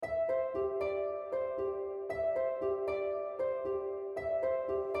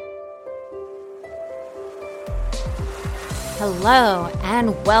Hello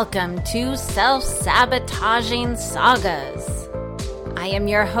and welcome to Self-Sabotaging Sagas. I am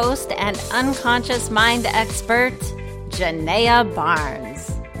your host and unconscious mind expert, Janaea Barnes.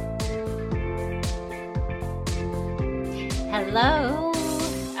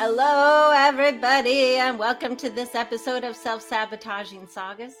 Hello everybody, and welcome to this episode of Self-Sabotaging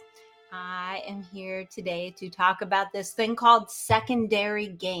Sagas. I am here today to talk about this thing called secondary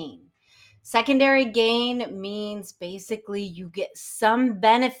gain. Secondary gain means basically you get some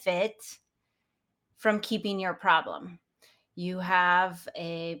benefit from keeping your problem. You have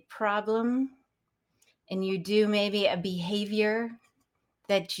a problem and you do maybe a behavior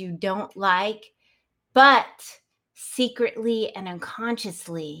that you don't like, but secretly and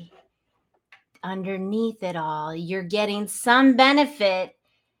unconsciously, underneath it all, you're getting some benefit.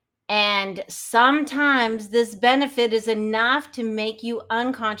 And sometimes this benefit is enough to make you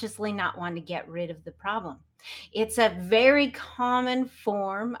unconsciously not want to get rid of the problem. It's a very common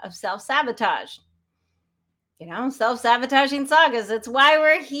form of self-sabotage. Self-sabotaging sagas. It's why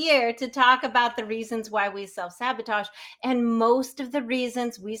we're here to talk about the reasons why we self-sabotage. And most of the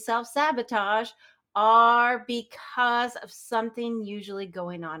reasons we self-sabotage are because of something usually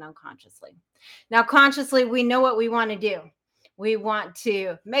going on unconsciously. Now, consciously, we know what we want to do. We want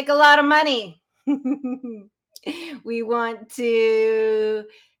to make a lot of money. We want to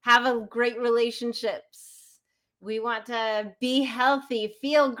have great relationships. We want to be healthy,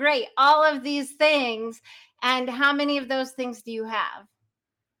 feel great, all of these things. And how many of those things do you have?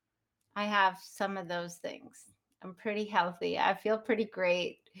 I have some of those things. I'm pretty healthy. I feel pretty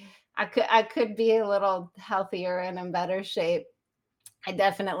great. I could be a little healthier and in better shape. I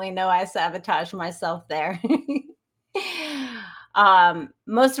definitely know I sabotage myself there.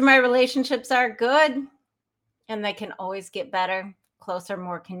 Most of my relationships are good, and they can always get better, closer,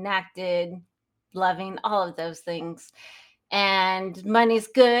 more connected, loving, all of those things. And money's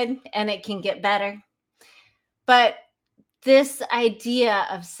good, and it can get better. But this idea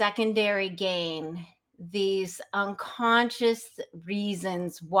of secondary gain, these unconscious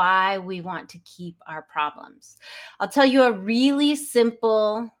reasons why we want to keep our problems. I'll tell you a really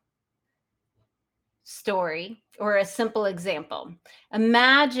simple story or a simple example.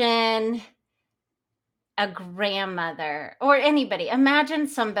 Imagine a grandmother or anybody. Imagine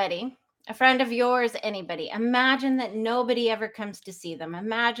somebody, a friend of yours, anybody. Imagine that nobody ever comes to see them.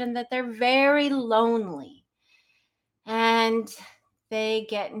 Imagine that they're very lonely and they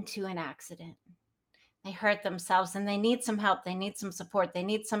get into an accident. They hurt themselves and they need some help. They need some support. They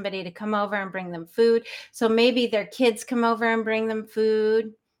need somebody to come over and bring them food. So maybe their kids come over and bring them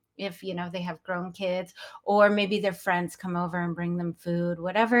food if, they have grown kids, or maybe their friends come over and bring them food,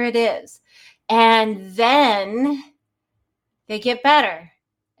 whatever it is. And then they get better.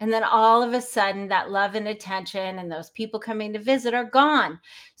 And then all of a sudden that love and attention and those people coming to visit are gone.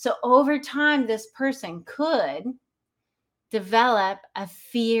 So over time, this person could develop a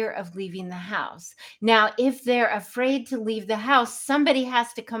fear of leaving the house. Now, if they're afraid to leave the house, somebody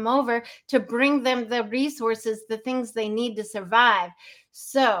has to come over to bring them the resources, the things they need to survive.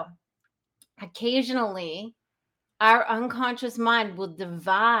 So occasionally, our unconscious mind will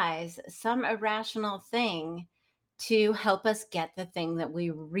devise some irrational thing to help us get the thing that we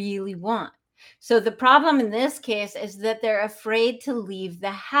really want. So the problem in this case is that they're afraid to leave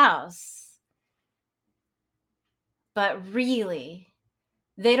the house. But really,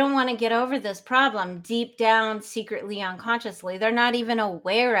 they don't want to get over this problem deep down, secretly, unconsciously. They're not even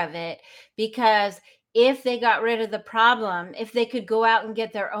aware of it, because if they got rid of the problem, if they could go out and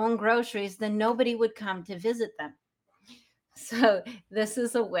get their own groceries, then nobody would come to visit them. So this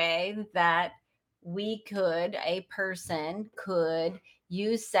is a way that a person could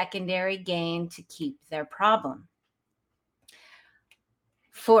use secondary gain to keep their problem.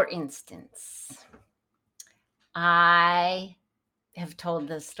 For instance, I have told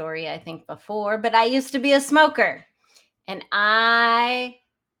this story, I think, before, but I used to be a smoker, and I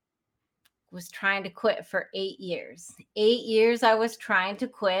was trying to quit for 8 years. 8 years I was trying to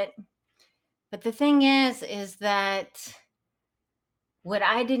quit. But the thing is that what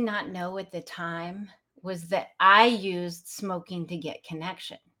I did not know at the time was that I used smoking to get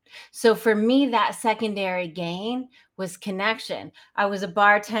connection. So for me, that secondary gain was connection. I was a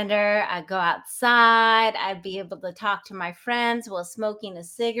bartender. I'd go outside. I'd be able to talk to my friends while smoking a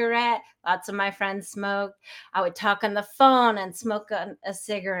cigarette. Lots of my friends smoked. I would talk on the phone and smoke a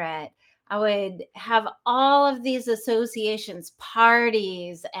cigarette. I would have all of these associations,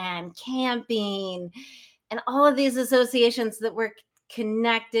 parties and camping, and all of these associations that were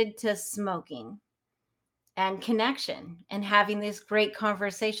connected to smoking. and connection and having these great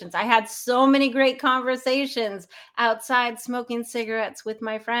conversations. I had so many great conversations outside smoking cigarettes with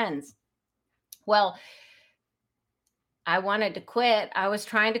my friends. Well, I wanted to quit. I was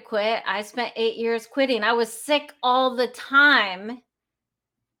trying to quit. I spent 8 years quitting. I was sick all the time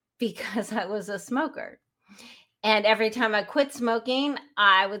because I was a smoker. And every time I quit smoking,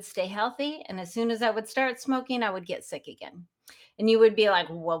 I would stay healthy. And as soon as I would start smoking, I would get sick again. And you would be like,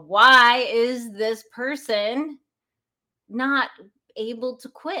 well, why is this person not able to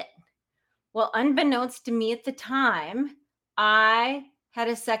quit? Well, unbeknownst to me at the time, I had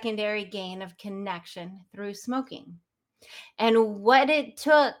a secondary gain of connection through smoking. And what it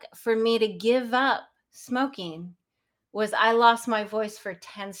took for me to give up smoking was I lost my voice for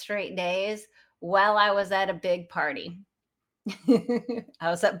 10 straight days while I was at a big party.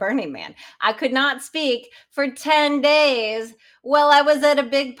 I was at Burning Man. I could not speak for 10 days while I was at a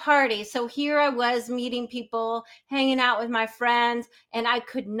big party. So here I was meeting people, hanging out with my friends, and I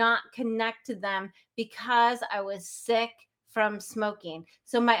could not connect to them because I was sick from smoking.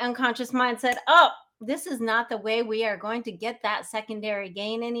 So my unconscious mind said, oh, this is not the way we are going to get that secondary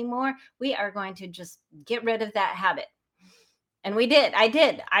gain anymore. We are going to just get rid of that habit. And we did. I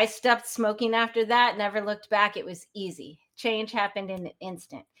did. I stopped smoking after that, never looked back. It was easy. Change happened in an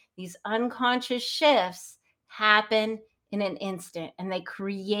instant. These unconscious shifts happen in an instant and they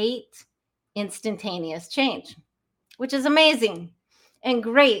create instantaneous change, which is amazing and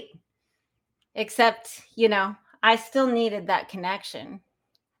great. Except, I still needed that connection.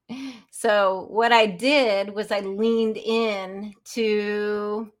 So, what I did was I leaned in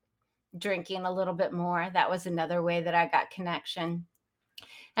to drinking a little bit more. That was another way that I got connection.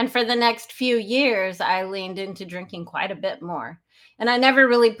 And for the next few years, I leaned into drinking quite a bit more. And I never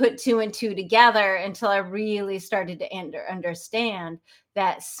really put two and two together until I really started to understand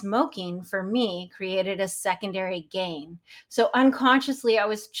that smoking for me created a secondary gain. So unconsciously, I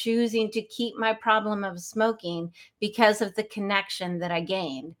was choosing to keep my problem of smoking because of the connection that I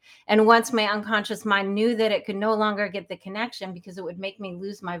gained. And once my unconscious mind knew that it could no longer get the connection because it would make me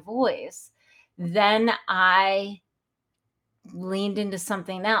lose my voice, then I leaned into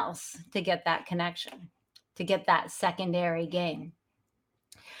something else to get that connection, to get that secondary gain.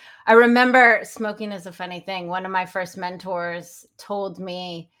 I remember smoking is a funny thing. One of my first mentors told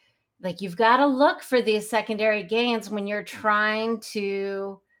me, like, you've got to look for these secondary gains when you're trying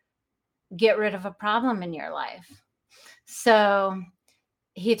to get rid of a problem in your life. So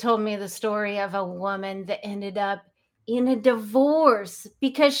he told me the story of a woman that ended up in a divorce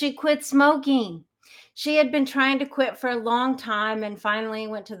because she quit smoking. She had been trying to quit for a long time and finally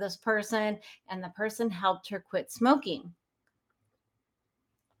went to this person, and the person helped her quit smoking.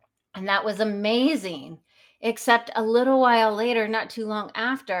 And that was amazing. Except a little while later, not too long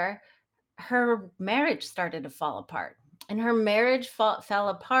after, her marriage started to fall apart. And her marriage fell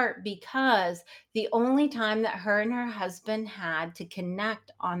apart because the only time that her and her husband had to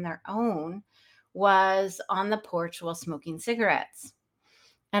connect on their own was on the porch while smoking cigarettes.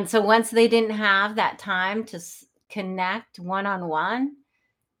 And so once they didn't have that time to connect one on one,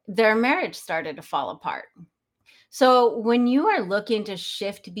 their marriage started to fall apart. So when you are looking to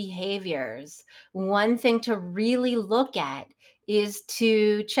shift behaviors, one thing to really look at is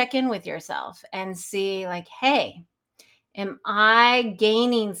to check in with yourself and see, like, hey, am I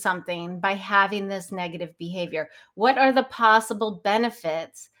gaining something by having this negative behavior? What are the possible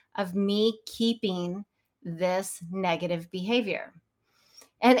benefits of me keeping this negative behavior?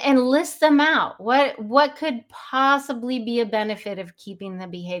 And list them out. What could possibly be a benefit of keeping the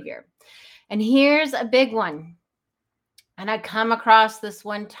behavior? And here's a big one. And I come across this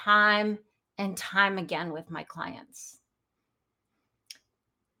one time and time again with my clients.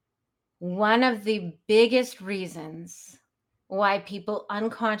 One of the biggest reasons why people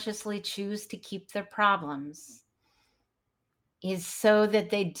unconsciously choose to keep their problems is so that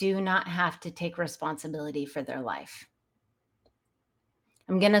they do not have to take responsibility for their life.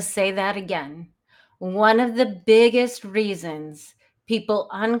 I'm going to say that again. One of the biggest reasons people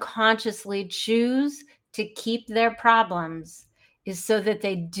unconsciously choose to keep their problems is so that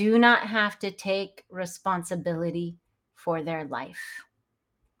they do not have to take responsibility for their life.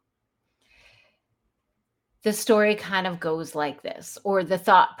 The story kind of goes like this, or the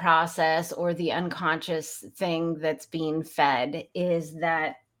thought process or the unconscious thing that's being fed is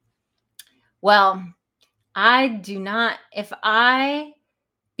that, well, I do not, if I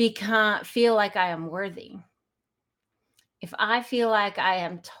feel like I am worthy, if I feel like I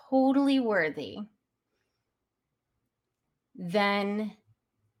am totally worthy, then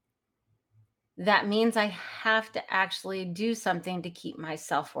that means I have to actually do something to keep my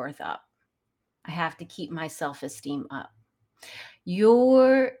self-worth up. I have to keep my self-esteem up.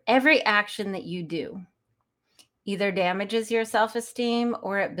 Your every action that you do either damages your self-esteem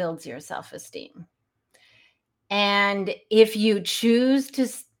or it builds your self-esteem. And if you choose to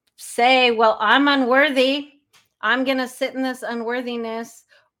say, well, I'm unworthy, I'm going to sit in this unworthiness,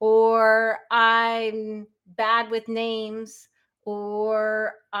 or I'm bad with names,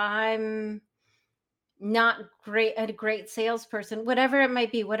 or I'm not a great salesperson, whatever it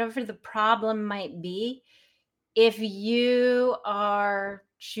might be, whatever the problem might be, if you are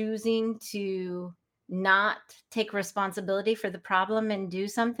choosing to not take responsibility for the problem and do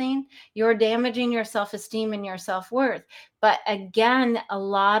something, you're damaging your self-esteem and your self-worth. But again, a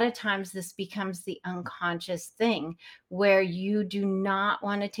lot of times this becomes the unconscious thing where you do not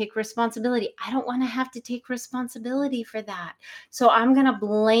want to take responsibility. I don't want to have to take responsibility for that. So I'm going to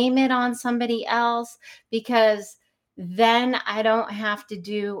blame it on somebody else because then I don't have to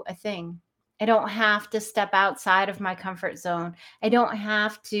do a thing. I don't have to step outside of my comfort zone. I don't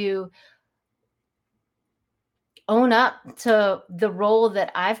have to own up to the role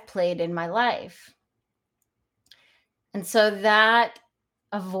that I've played in my life. And so that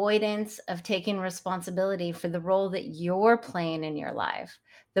avoidance of taking responsibility for the role that you're playing in your life,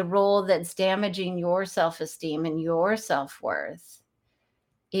 the role that's damaging your self-esteem and your self-worth,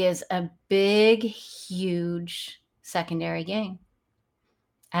 is a big, huge secondary gain.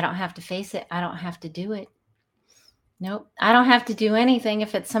 I don't have to face it. I don't have to do it. Nope. I don't have to do anything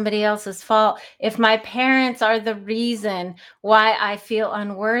if it's somebody else's fault. If my parents are the reason why I feel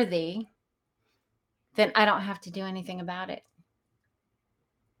unworthy, then I don't have to do anything about it.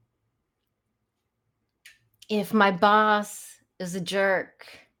 If my boss is a jerk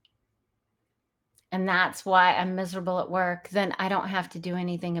and that's why I'm miserable at work, then I don't have to do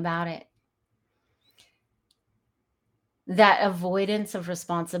anything about it. That avoidance of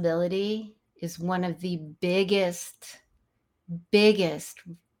responsibility is one of the biggest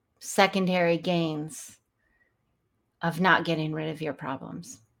secondary gains of not getting rid of your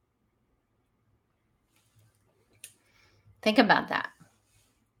problems. Think about that.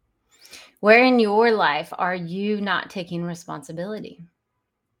 Where in your life are you not taking responsibility?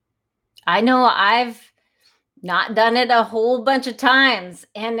 I know I've not done it a whole bunch of times,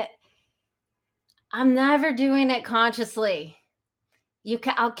 I'm never doing it consciously.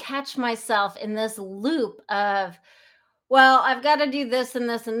 I'll catch myself in this loop of, well, I've got to do this and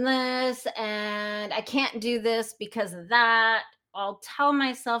this and this, and I can't do this because of that. I'll tell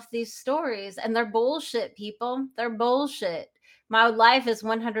myself these stories, and they're bullshit, people. They're bullshit. My life is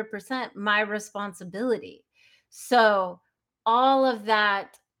 100% my responsibility. So all of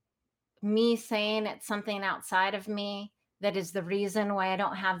that, me saying it's something outside of me that is the reason why I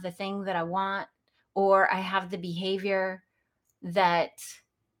don't have the thing that I want, or I have the behavior that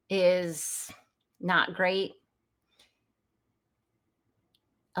is not great.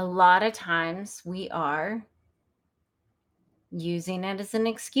 A lot of times we are using it as an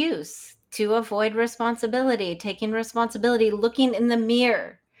excuse to avoid responsibility, taking responsibility, looking in the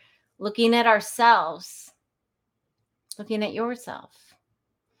mirror, looking at ourselves, looking at yourself.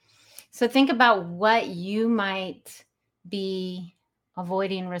 So think about what you might be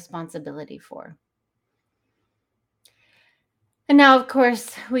avoiding responsibility for. And now, of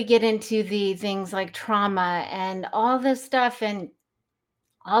course, we get into the things like trauma and all this stuff, and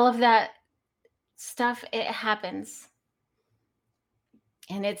all of that stuff, it happens.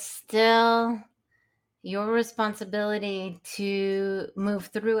 And it's still your responsibility to move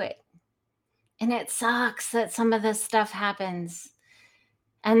through it. And it sucks that some of this stuff happens.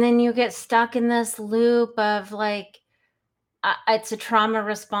 And then you get stuck in this loop of like, it's a trauma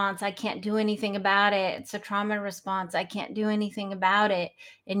response. I can't do anything about it. It's a trauma response. I can't do anything about it.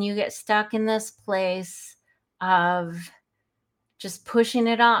 And you get stuck in this place of just pushing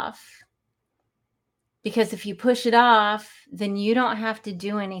it off. Because if you push it off, then you don't have to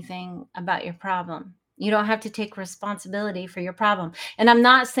do anything about your problem. You don't have to take responsibility for your problem. And I'm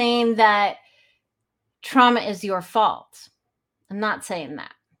not saying that trauma is your fault. I'm not saying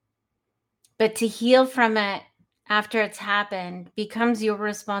that. But to heal from it after it's happened becomes your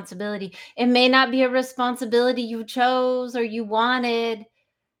responsibility. It may not be a responsibility you chose or you wanted,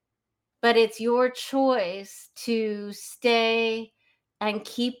 but it's your choice to stay and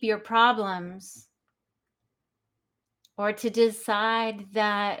keep your problems, or to decide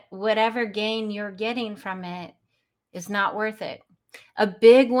that whatever gain you're getting from it is not worth it. A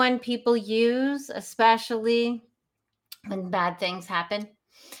big one people use, especially when bad things happen,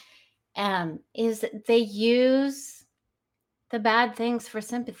 is they use the bad things for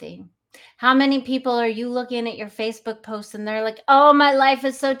sympathy. How many people are you looking at your Facebook posts and they're like, oh, my life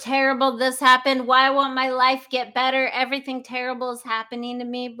is so terrible. This happened. Why won't my life get better? Everything terrible is happening to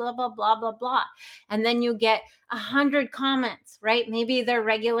me, blah, blah, blah, blah, blah. And then you get 100 comments, right? Maybe their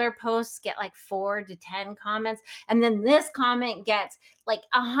regular posts get like 4 to 10 comments. And then this comment gets like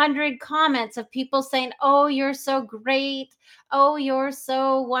 100 comments of people saying, oh, you're so great. Oh, you're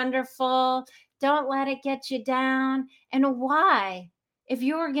so wonderful. Don't let it get you down. And why? If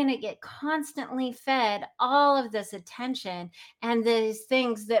you're going to get constantly fed all of this attention and these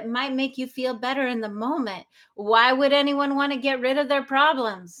things that might make you feel better in the moment, why would anyone want to get rid of their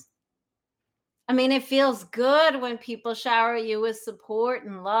problems? I mean, it feels good when people shower you with support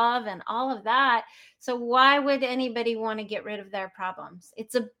and love and all of that. So, why would anybody want to get rid of their problems?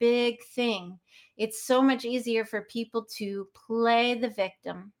 It's a big thing. It's so much easier for people to play the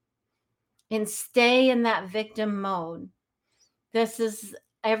victim and stay in that victim mode. This is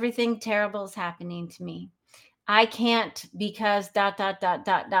everything terrible is happening to me. I can't because dot, dot, dot,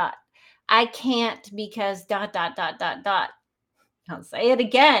 dot, dot. I can't because dot, dot, dot, dot, dot. I'll say it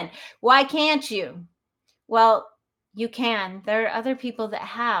again. Why can't you? Well, you can. There are other people that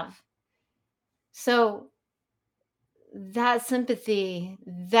have. So that sympathy,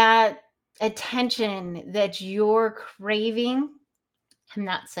 that attention that you're craving, I'm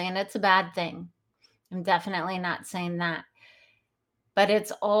not saying it's a bad thing. I'm definitely not saying that. But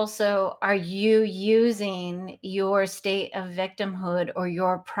it's also, are you using your state of victimhood or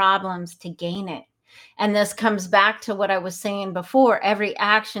your problems to gain it? And this comes back to what I was saying before. Every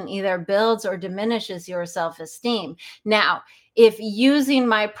action either builds or diminishes your self-esteem. Now, if using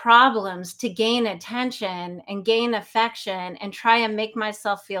my problems to gain attention and gain affection and try and make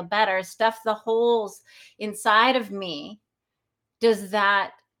myself feel better, stuff the holes inside of me, does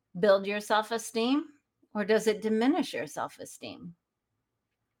that build your self-esteem or does it diminish your self-esteem?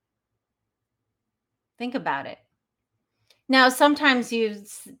 Think about it. Now, sometimes you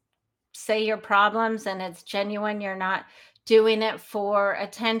say your problems and it's genuine. You're not doing it for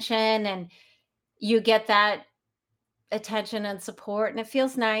attention and you get that attention and support and it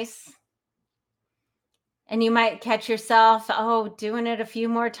feels nice. And you might catch yourself, doing it a few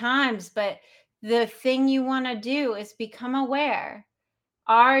more times. But the thing you want to do is become aware.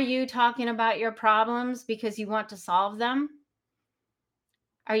 Are you talking about your problems because you want to solve them?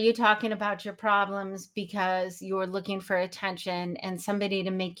 Are you talking about your problems because you're looking for attention and somebody to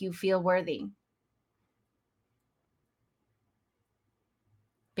make you feel worthy?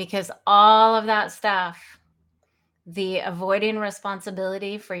 Because all of that stuff, the avoiding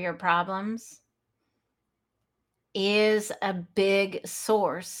responsibility for your problems, is a big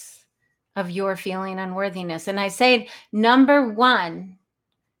source of your feeling unworthiness. And I say number one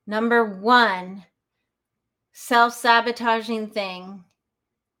self-sabotaging thing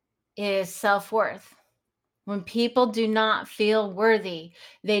is self-worth. When people do not feel worthy,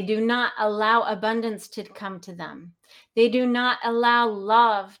 they do not allow abundance to come to them. They do not allow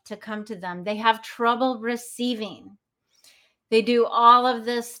love to come to them. They have trouble receiving. They do all of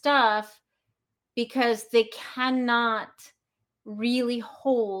this stuff because they cannot really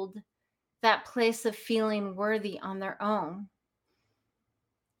hold that place of feeling worthy on their own.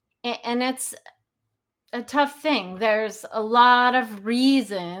 And it's a tough thing. There's a lot of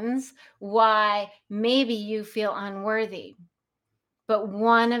reasons why maybe you feel unworthy. But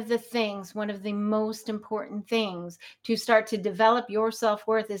one of the most important things to start to develop your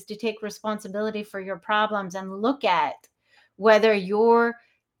self-worth is to take responsibility for your problems and look at whether you're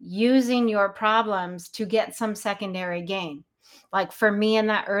using your problems to get some secondary gain. Like for me in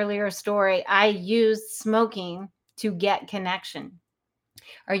that earlier story, I used smoking to get connection.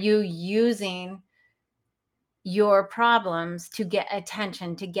 Are you using your problems to get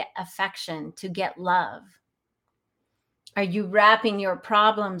attention, to get affection, to get love? Are you wrapping your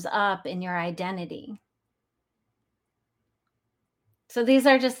problems up in your identity? So these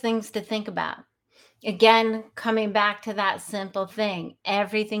are just things to think about. Again, coming back to that simple thing,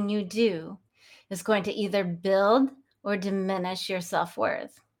 everything you do is going to either build or diminish your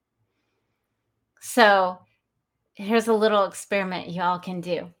self-worth. So here's a little experiment y'all can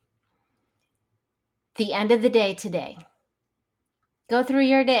do. The end of the day today, go through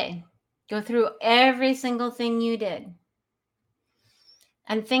your day. Go through every single thing you did.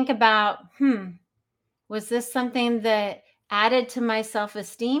 And think about, was this something that added to my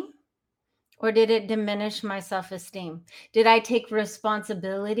self-esteem or did it diminish my self-esteem? Did I take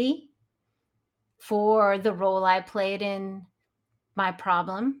responsibility for the role I played in my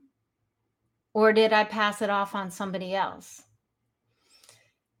problem or did I pass it off on somebody else?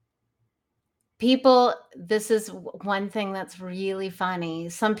 People, this is one thing that's really funny.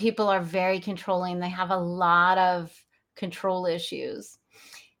 Some people are very controlling. They have a lot of control issues.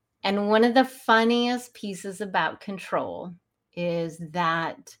 And one of the funniest pieces about control is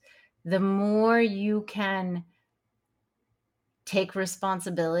that the more you can take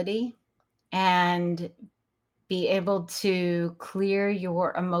responsibility and be able to clear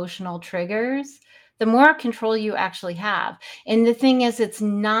your emotional triggers, the more control you actually have. And the thing is, it's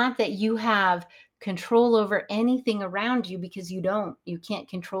not that you have control over anything around you, because you don't. You can't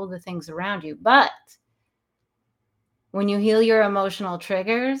control the things around you. But when you heal your emotional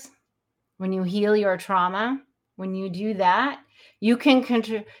triggers, when you heal your trauma, when you do that, you can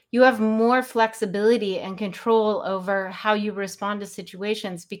control, you have more flexibility and control over how you respond to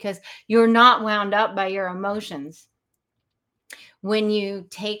situations, because you're not wound up by your emotions. When you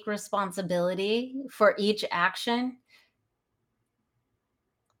take responsibility for each action,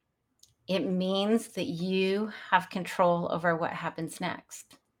 it means that you have control over what happens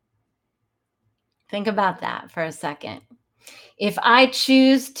next. Think about that for a second. If I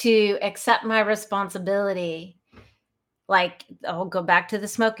choose to accept my responsibility, like, I'll go back to the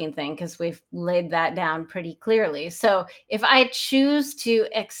smoking thing because we've laid that down pretty clearly. So if I choose to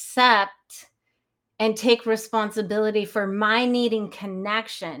accept and take responsibility for my needing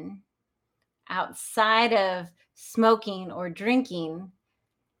connection outside of smoking or drinking,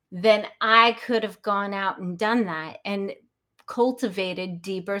 then I could have gone out and done that and cultivated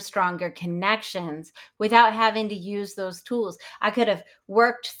deeper, stronger connections without having to use those tools. I could have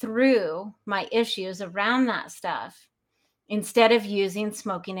worked through my issues around that stuff instead of using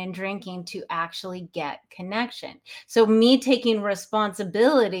smoking and drinking to actually get connection. So me taking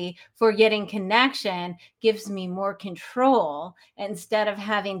responsibility for getting connection gives me more control, instead of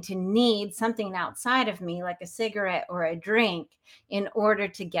having to need something outside of me like a cigarette or a drink in order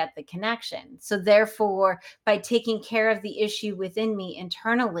to get the connection. So therefore, by taking care of the issue within me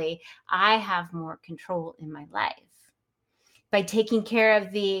internally, I have more control in my life. By taking care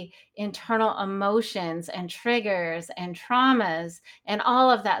of the internal emotions and triggers and traumas and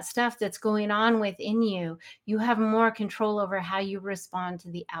all of that stuff that's going on within you, you have more control over how you respond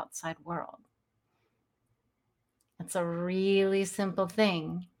to the outside world. It's a really simple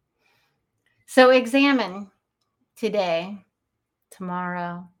thing. So examine today,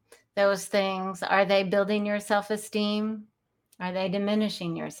 tomorrow, those things. Are they building your self-esteem? Are they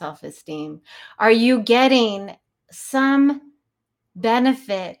diminishing your self-esteem? Are you getting some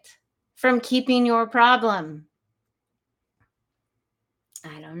benefit from keeping your problem?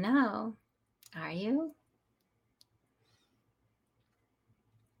 I don't know. Are you?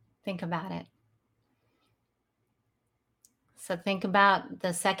 Think about it. So think about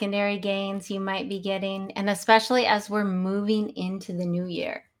the secondary gains you might be getting, and especially as we're moving into the new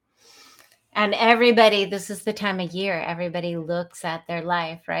year. And everybody, this is the time of year, everybody looks at their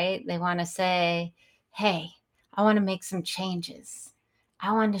life, right? They want to say, hey, I want to make some changes.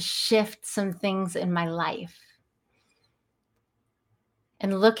 I want to shift some things in my life.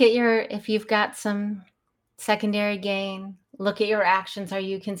 And look at if you've got some secondary gain, look at your actions. Are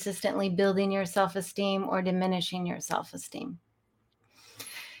you consistently building your self-esteem or diminishing your self-esteem?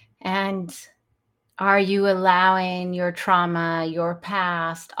 And are you allowing your trauma, your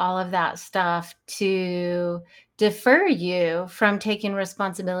past, all of that stuff to defer you from taking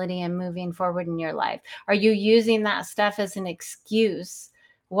responsibility and moving forward in your life? Are you using that stuff as an excuse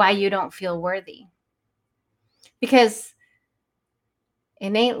why you don't feel worthy? Because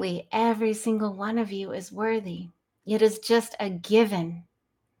innately, every single one of you is worthy. It is just a given.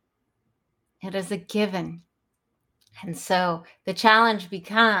 It is a given. And so the challenge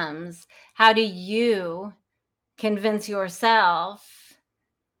becomes, how do you convince yourself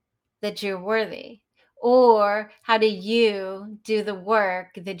that you're worthy? Or how do you do the work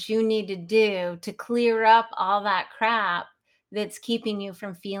that you need to do to clear up all that crap that's keeping you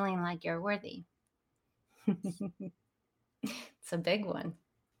from feeling like you're worthy? It's a big one.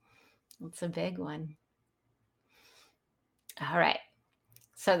 It's a big one. All right.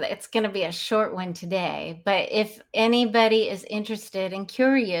 So it's going to be a short one today. But if anybody is interested and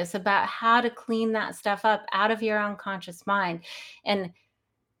curious about how to clean that stuff up out of your unconscious mind, and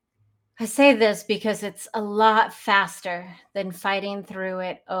I say this because it's a lot faster than fighting through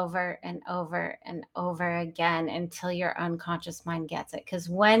it over and over and over again until your unconscious mind gets it. Because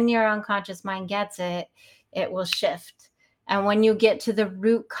when your unconscious mind gets it, it will shift. And when you get to the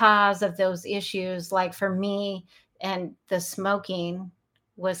root cause of those issues, like for me and the smoking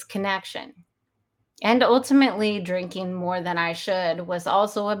was connection. And ultimately, drinking more than I should was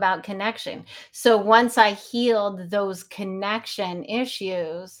also about connection. So once I healed those connection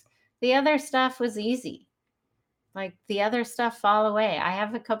issues, The other stuff was easy. Like the other stuff fall away. I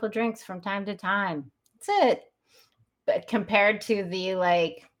have a couple drinks from time to time. That's it. But compared to the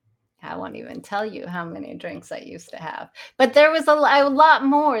I won't even tell you how many drinks I used to have. But there was a lot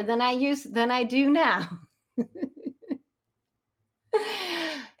more than I do now.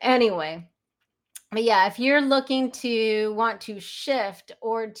 Anyway, but yeah, if you're looking to want to shift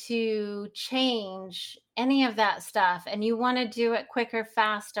or to change any of that stuff and you want to do it quicker,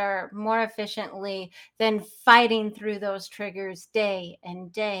 faster, more efficiently than fighting through those triggers day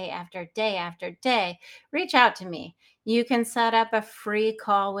and day after day after day, reach out to me. You can set up a free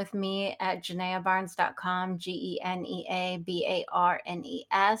call with me at GeneaBarnes.com,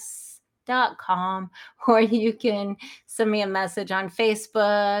 GeneaBarnes.com, or you can send me a message on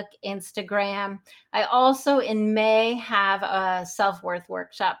Facebook, Instagram. I also in May have a self-worth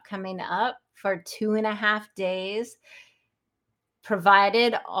workshop coming up for 2.5 days.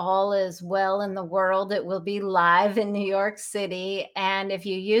 Provided all is well in the world, it will be live in New York City. And if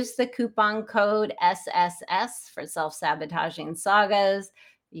you use the coupon code SSS for Self-Sabotaging Sagas,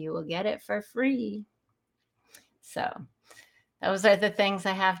 you will get it for free. So those are the things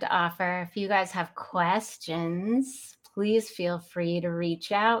I have to offer. If you guys have questions, please feel free to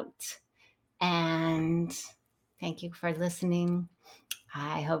reach out. And thank you for listening.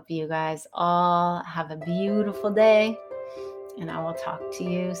 I hope you guys all have a beautiful day. And I will talk to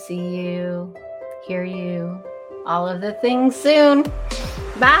you, see you, hear you, all of the things soon.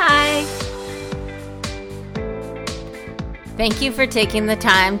 Bye. Thank you for taking the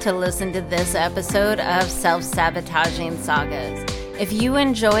time to listen to this episode of Self-Sabotaging Sagas. If you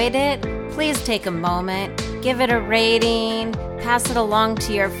enjoyed it, please take a moment, give it a rating, pass it along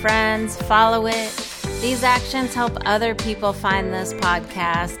to your friends, follow it. These actions help other people find this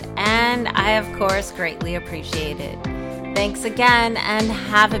podcast, and I, of course, greatly appreciate it. Thanks again, and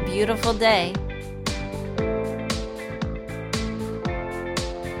have a beautiful day.